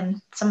because of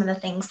some of the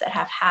things that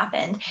have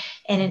happened.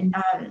 And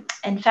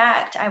in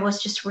fact, I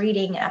was just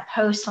reading a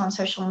post on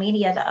social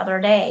media the other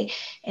day,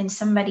 and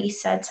somebody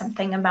said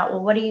something about,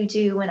 well, what do you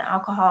do when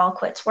alcohol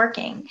quits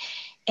working?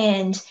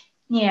 And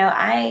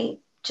I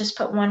just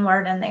put one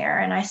word in there,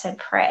 and I said,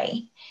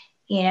 pray.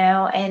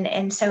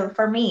 and so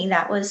for me,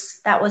 that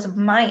was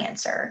my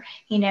answer.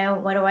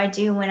 What do I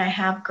do when I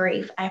have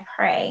grief? I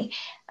pray.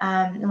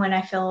 When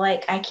I feel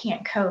like I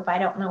can't cope, I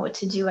don't know what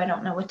to do, I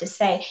don't know what to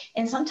say.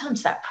 And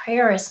sometimes that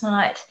prayer is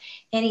not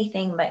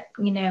anything but,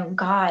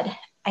 God,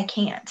 I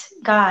can't.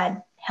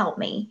 God, help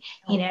me.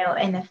 In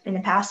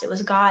the past, it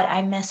was, God,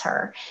 I miss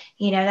her.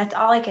 That's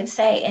all I could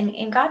say.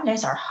 And God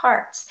knows our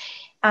hearts.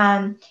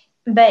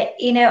 But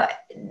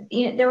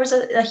there was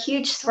a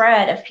huge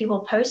thread of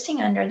people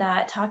posting under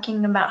that,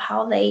 talking about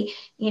how they,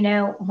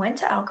 went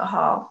to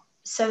alcohol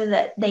so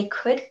that they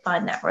could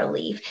find that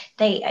relief.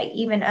 They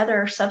even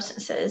other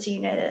substances,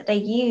 that they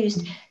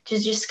used to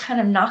just kind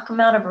of knock them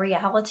out of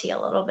reality a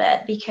little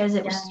bit, because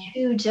it was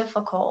too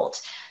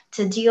difficult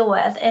to deal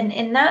with. And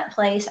in that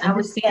place, I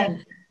would say,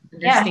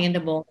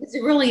 understandable.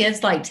 It really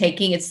is like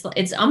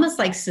it's almost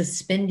like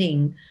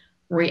suspending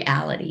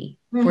reality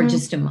for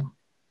just a moment.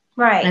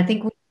 Right. And I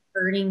think when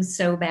you're hurting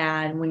so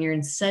bad, when you're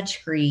in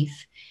such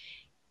grief,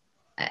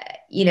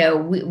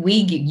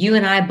 you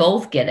and I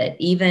both get it.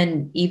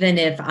 Even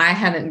if I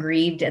haven't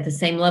grieved at the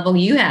same level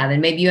you have,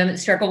 and maybe you haven't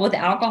struggled with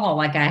alcohol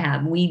like I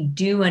have, we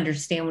do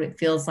understand what it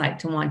feels like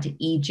to want to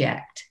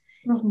eject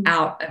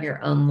out of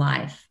your own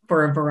life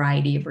for a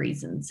variety of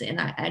reasons. And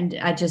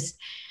I just,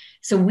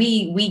 so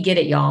we get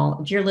it,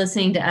 y'all. If you're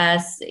listening to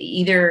us,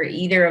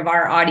 either of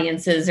our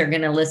audiences are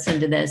going to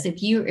listen to this.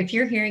 If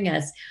you're hearing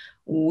us,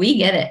 we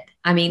get it.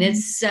 I mean,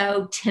 it's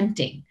so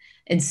tempting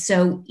and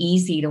so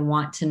easy to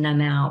want to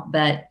numb out.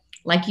 But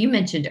like you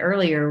mentioned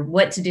earlier,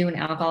 what to do when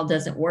alcohol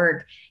doesn't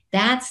work,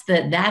 that's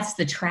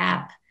the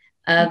trap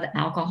of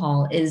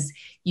alcohol, is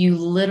you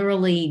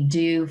literally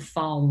do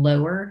fall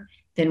lower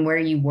than where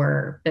you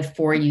were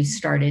before you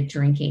started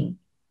drinking.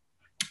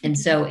 And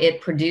so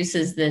it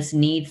produces this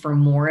need for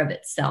more of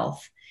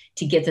itself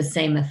to get the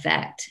same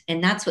effect.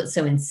 And that's what's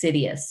so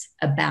insidious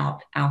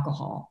about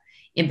alcohol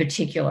in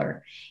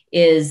particular,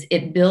 is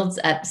it builds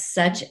up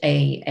such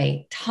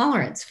a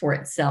tolerance for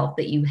itself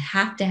that you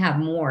have to have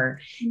more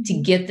to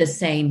get the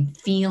same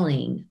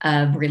feeling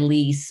of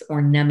release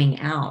or numbing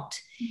out.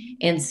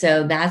 And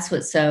so that's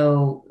what's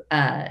so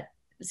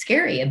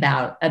scary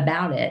about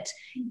it.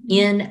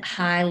 In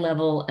high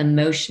level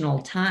emotional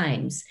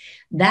times,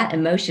 that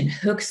emotion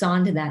hooks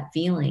onto that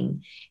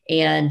feeling.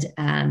 And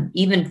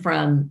even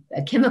from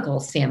a chemical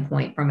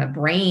standpoint, from a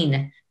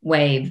brain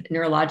wave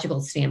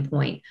neurological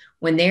standpoint,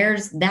 when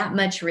there's that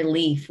much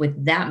relief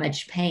with that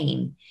much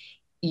pain,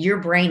 your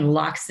brain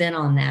locks in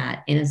on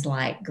that and is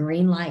like,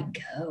 green light,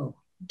 go,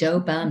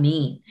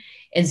 dopamine.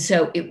 And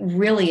so it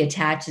really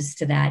attaches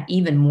to that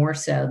even more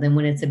so than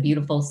when it's a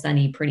beautiful,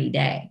 sunny, pretty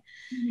day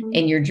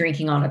and you're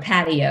drinking on a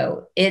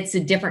patio. It's a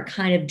different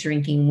kind of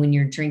drinking when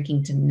you're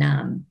drinking to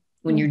numb,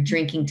 when you're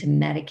drinking to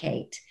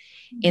medicate.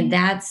 And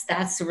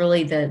that's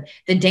really the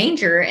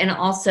danger, and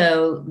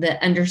also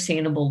the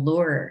understandable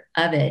lure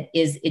of it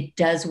is it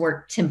does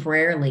work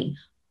temporarily,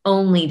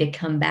 only to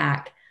come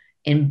back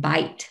and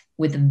bite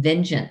with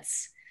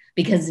vengeance.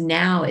 Because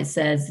now it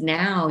says,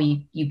 now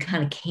you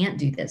kind of can't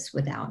do this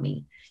without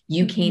me.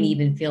 You can't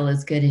even feel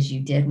as good as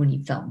you did when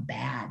you felt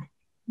bad.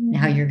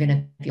 Now you're going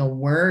to feel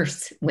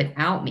worse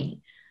without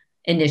me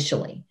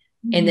initially.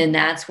 And then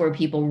that's where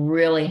people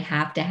really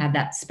have to have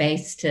that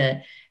space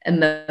to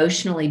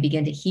emotionally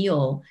begin to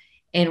heal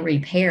and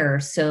repair.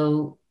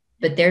 So,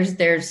 but there's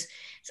it's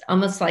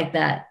almost like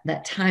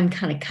that time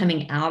kind of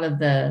coming out of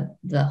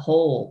the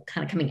hole,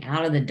 kind of coming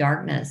out of the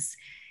darkness.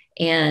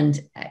 And,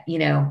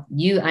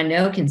 I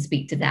know can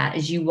speak to that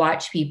as you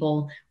watch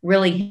people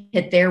really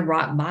hit their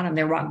rock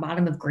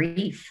bottom of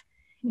grief,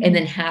 and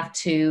then have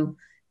to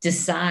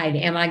decide,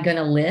 am I going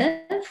to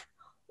live,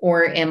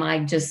 or am I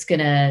just going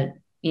to,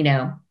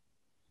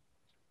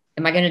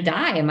 am I going to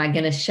die? Am I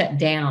going to shut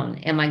down?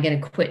 Am I going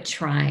to quit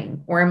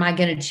trying? Or am I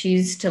going to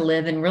choose to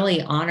live and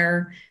really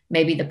honor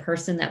maybe the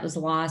person that was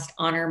lost,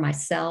 honor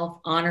myself,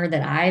 honor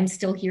that I am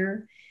still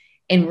here,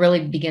 and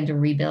really begin to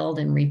rebuild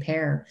and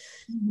repair?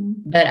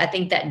 But I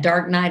think that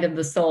dark night of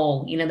the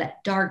soul,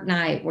 that dark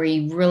night where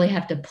you really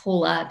have to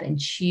pull up and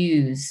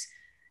choose,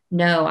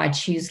 no, I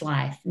choose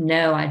life.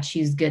 No, I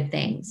choose good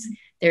things.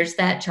 There's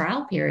that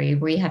trial period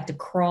where you have to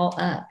crawl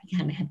up. You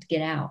kind of have to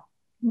get out.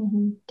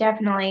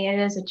 Definitely. It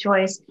is a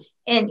choice.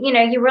 And,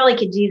 you really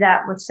could do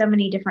that with so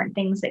many different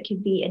things that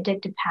could be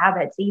addictive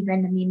habits.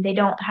 Even, I mean, they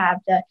don't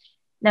have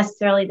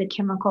necessarily the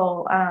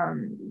chemical,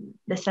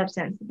 the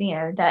substance,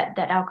 that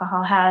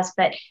alcohol has,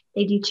 but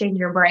they do change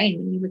your brain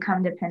when you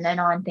become dependent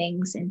on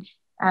things. And,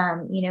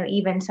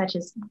 even such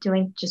as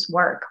doing just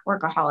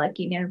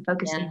workaholic,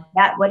 focusing on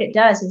that. What it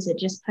does is it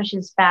just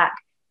pushes back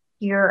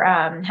your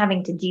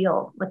having to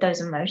deal with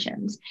those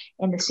emotions.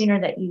 And the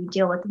sooner that you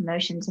deal with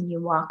emotions and you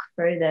walk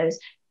through those,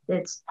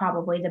 it's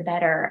probably the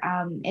better.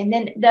 And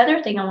then the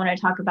other thing I want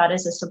to talk about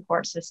is a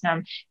support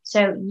system.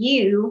 So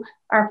you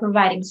are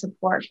providing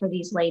support for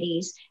these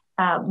ladies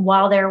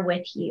while they're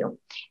with you.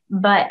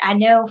 But I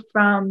know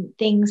from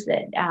things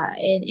that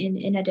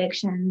in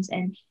addictions,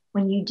 and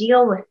when you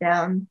deal with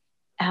them,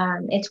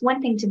 It's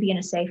one thing to be in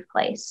a safe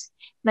place,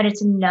 but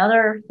it's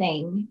another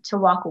thing to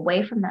walk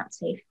away from that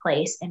safe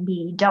place and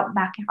be dumped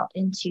back out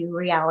into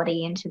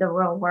reality, into the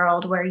real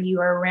world where you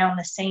are around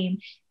the same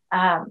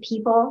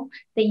people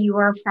that you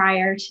were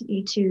prior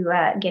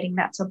to getting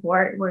that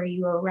support, where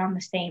you were around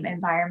the same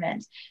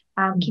environment.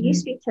 Can you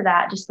speak to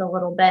that just a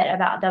little bit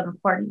about the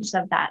importance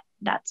of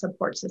that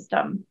support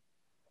system?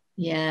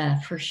 Yeah,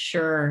 for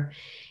sure.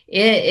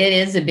 It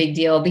is a big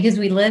deal because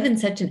we live in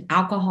such an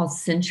alcohol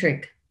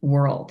centric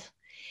world.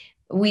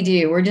 We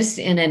do. We're just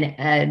in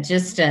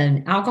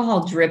an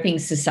alcohol dripping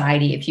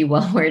society, if you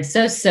will, where it's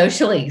so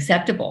socially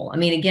acceptable. I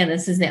mean, again,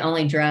 this is the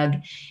only drug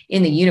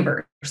in the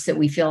universe that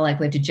we feel like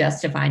we have to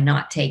justify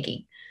not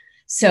taking.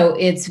 So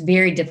it's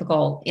very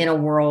difficult in a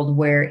world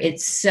where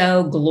it's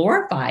so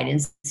glorified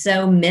and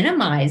so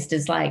minimized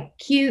as like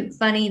cute,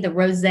 funny, the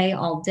rosé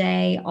all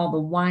day, all the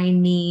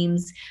wine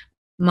memes,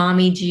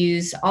 mommy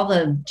juice, all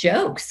the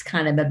jokes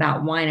kind of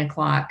about wine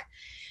o'clock.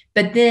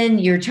 But then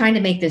you're trying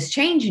to make this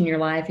change in your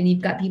life and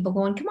you've got people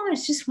going, come on,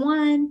 it's just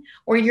one,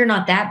 or you're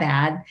not that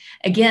bad.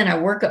 Again, I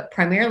work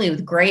primarily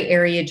with gray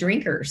area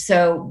drinkers.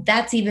 So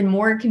that's even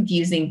more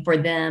confusing for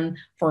them,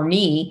 for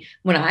me,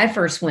 when I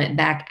first went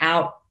back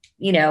out,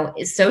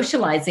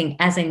 socializing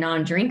as a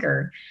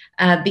non-drinker,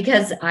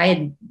 because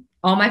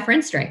all my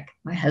friends drink.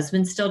 My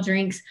husband still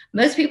drinks.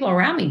 Most people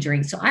around me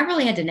drink. So I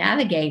really had to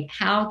navigate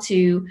how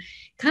to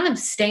kind of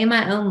stay in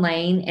my own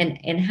lane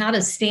and how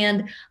to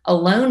stand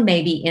alone,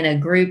 maybe in a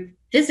group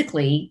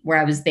physically where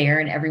I was there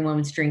and everyone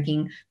was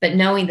drinking, but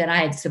knowing that I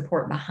had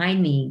support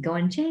behind me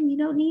going, Jen, you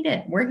don't need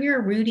it. We're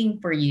here rooting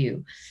for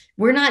you.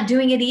 We're not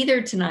doing it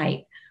either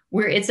tonight.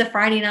 It's a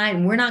Friday night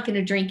and we're not going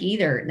to drink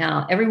either.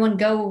 Now, everyone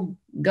go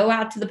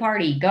out to the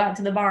party, go out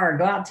to the bar,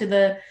 go out to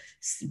the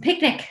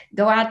picnic,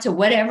 go out to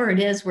whatever it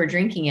is where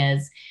drinking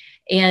is,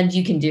 and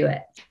you can do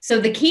it.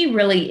 So the key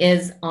really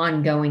is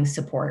ongoing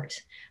support.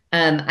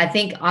 I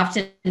think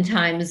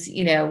oftentimes,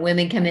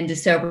 women come into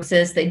Sober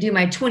Sis, they do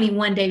my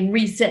 21-day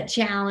reset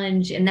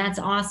challenge, and that's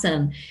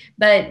awesome.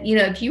 But,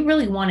 if you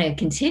really want to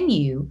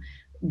continue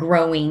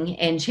growing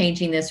and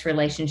changing this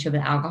relationship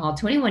with alcohol,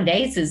 21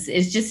 days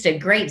is just a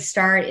great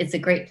start. It's a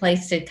great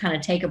place to kind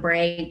of take a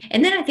break.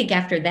 And then I think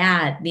after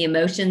that, the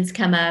emotions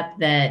come up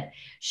that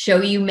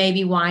show you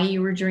maybe why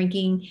you were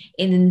drinking.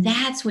 And then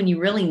that's when you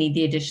really need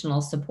the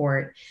additional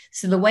support.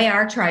 So the way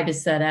our tribe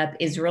is set up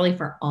is really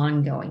for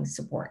ongoing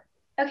support.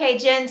 Okay,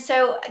 Jen,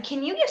 so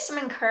can you give some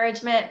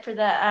encouragement for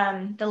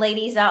the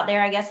ladies out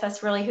there? I guess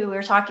that's really who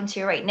we're talking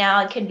to right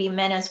now. It could be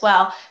men as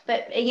well.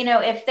 But,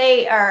 if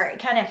they are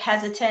kind of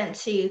hesitant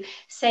to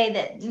say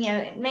that,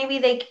 maybe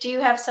they do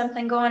have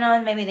something going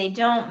on, maybe they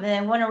don't,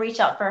 they want to reach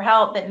out for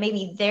help, but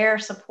maybe their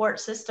support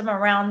system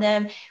around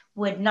them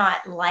would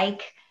not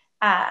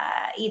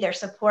either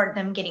support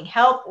them getting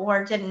help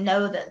or didn't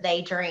know that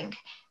they drink.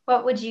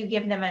 What would you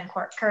give them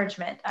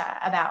encouragement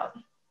about?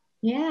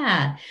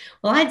 Yeah.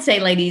 Well, I'd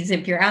say, ladies,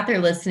 if you're out there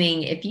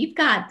listening, if you've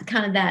got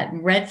kind of that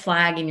red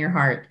flag in your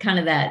heart, kind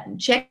of that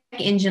check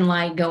engine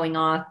light going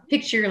off,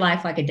 picture your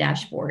life like a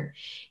dashboard,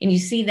 and you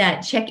see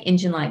that check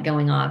engine light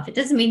going off, it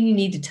doesn't mean you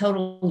need to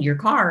total your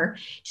car.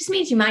 It just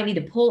means you might need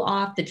to pull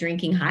off the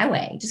drinking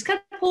highway. Just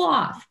kind of pull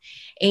off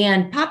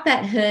and pop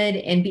that hood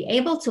and be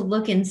able to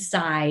look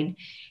inside.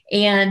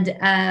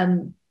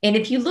 And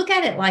if you look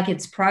at it like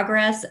it's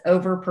progress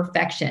over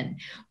perfection,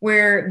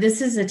 where this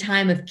is a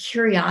time of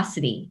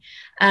curiosity.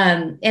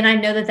 And I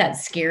know that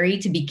that's scary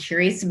to be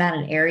curious about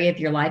an area of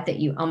your life that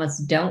you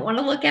almost don't want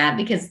to look at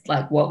because,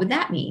 like, what would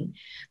that mean?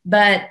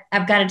 But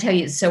I've got to tell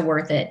you, it's so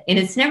worth it. And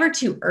it's never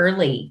too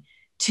early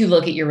to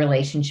look at your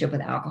relationship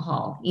with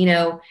alcohol.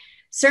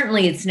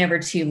 Certainly it's never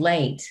too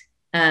late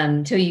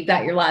till you've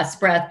got your last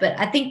breath. But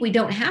I think we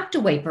don't have to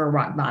wait for a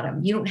rock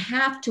bottom. You don't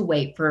have to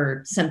wait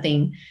for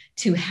something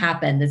to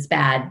happen that's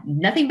bad.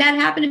 Nothing bad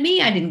happened to me.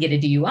 I didn't get a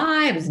DUI.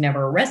 I was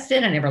never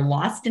arrested. I never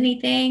lost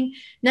anything.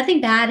 Nothing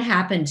bad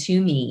happened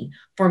to me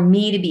for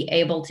me to be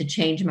able to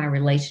change my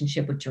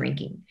relationship with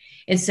drinking.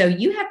 And so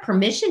you have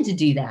permission to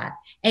do that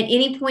at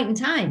any point in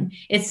time.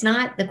 It's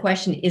not the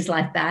question, is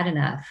life bad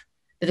enough?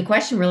 But the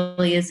question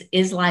really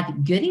is life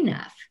good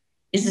enough?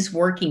 Is this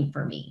working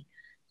for me?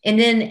 And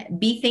then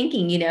be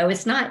thinking,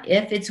 it's not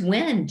if, it's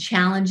when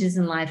challenges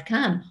in life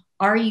come.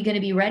 Are you going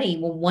to be ready?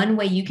 Well, one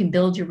way you can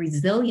build your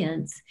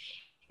resilience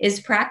is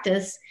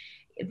practice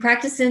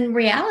in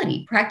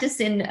reality, practice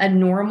in a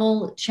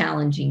normal,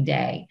 challenging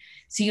day.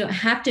 So you don't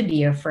have to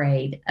be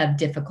afraid of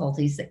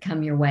difficulties that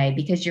come your way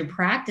because you're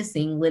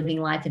practicing living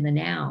life in the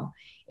now.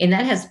 And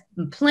that has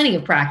plenty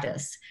of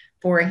practice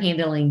for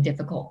handling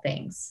difficult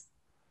things.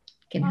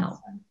 Can help.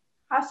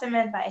 Awesome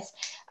advice.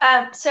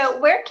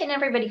 So where can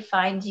everybody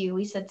find you?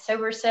 We said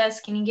Sober Sis.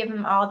 Can you give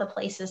them all the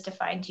places to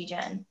find you,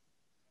 Jen?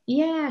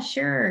 Yeah,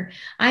 sure.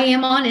 I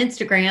am on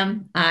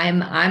Instagram.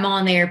 I'm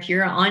on there. If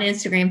you're on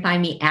Instagram,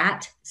 find me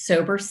at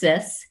Sober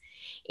Sis.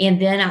 And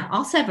then I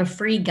also have a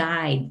free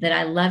guide that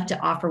I love to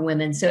offer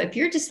women. So if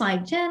you're just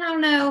like, Jenn, I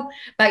don't know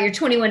about your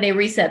 21-day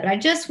reset, but I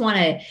just want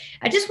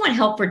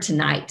help for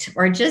tonight,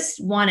 or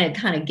just want to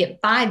kind of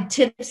get 5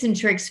 tips and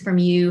tricks from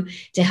you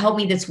to help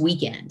me this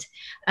weekend.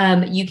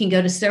 You can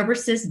go to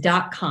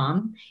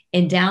sobersis.com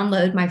and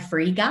download my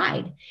free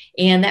guide.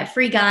 And that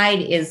free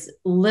guide is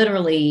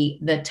literally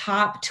the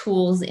top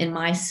tools in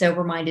my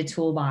sober-minded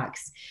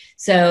toolbox.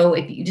 So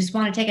if you just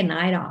want to take a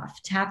night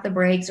off, tap the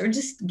brakes, or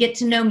just get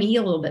to know me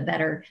a little bit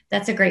better,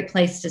 that's a great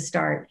place to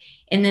start.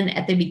 And then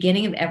at the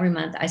beginning of every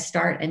month, I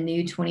start a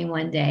new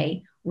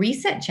 21-day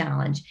reset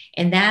challenge.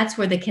 And that's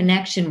where the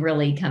connection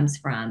really comes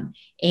from.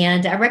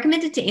 And I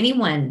recommend it to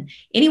anyone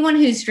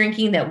who's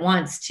drinking that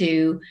wants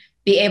to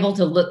be able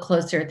to look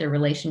closer at their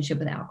relationship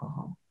with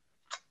alcohol.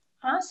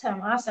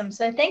 Awesome.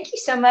 So thank you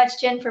so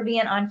much, Jenn, for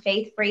being on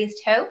Faith Breathed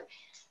Hope.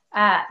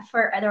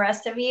 For the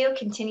rest of you,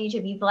 continue to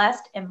be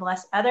blessed and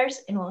bless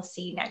others, and we'll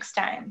see you next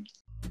time.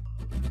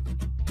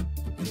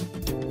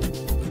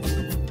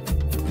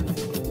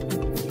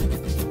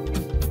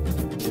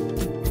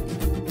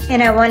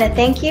 And I want to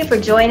thank you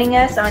for joining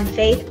us on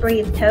Faith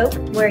Breathed Hope,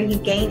 where you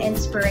gain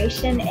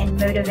inspiration and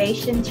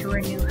motivation to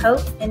renew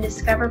hope and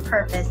discover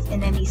purpose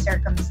in any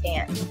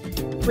circumstance.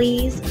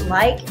 Please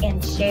like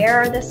and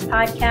share this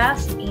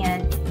podcast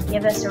and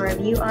give us a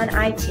review on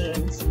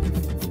iTunes.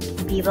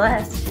 Be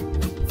blessed.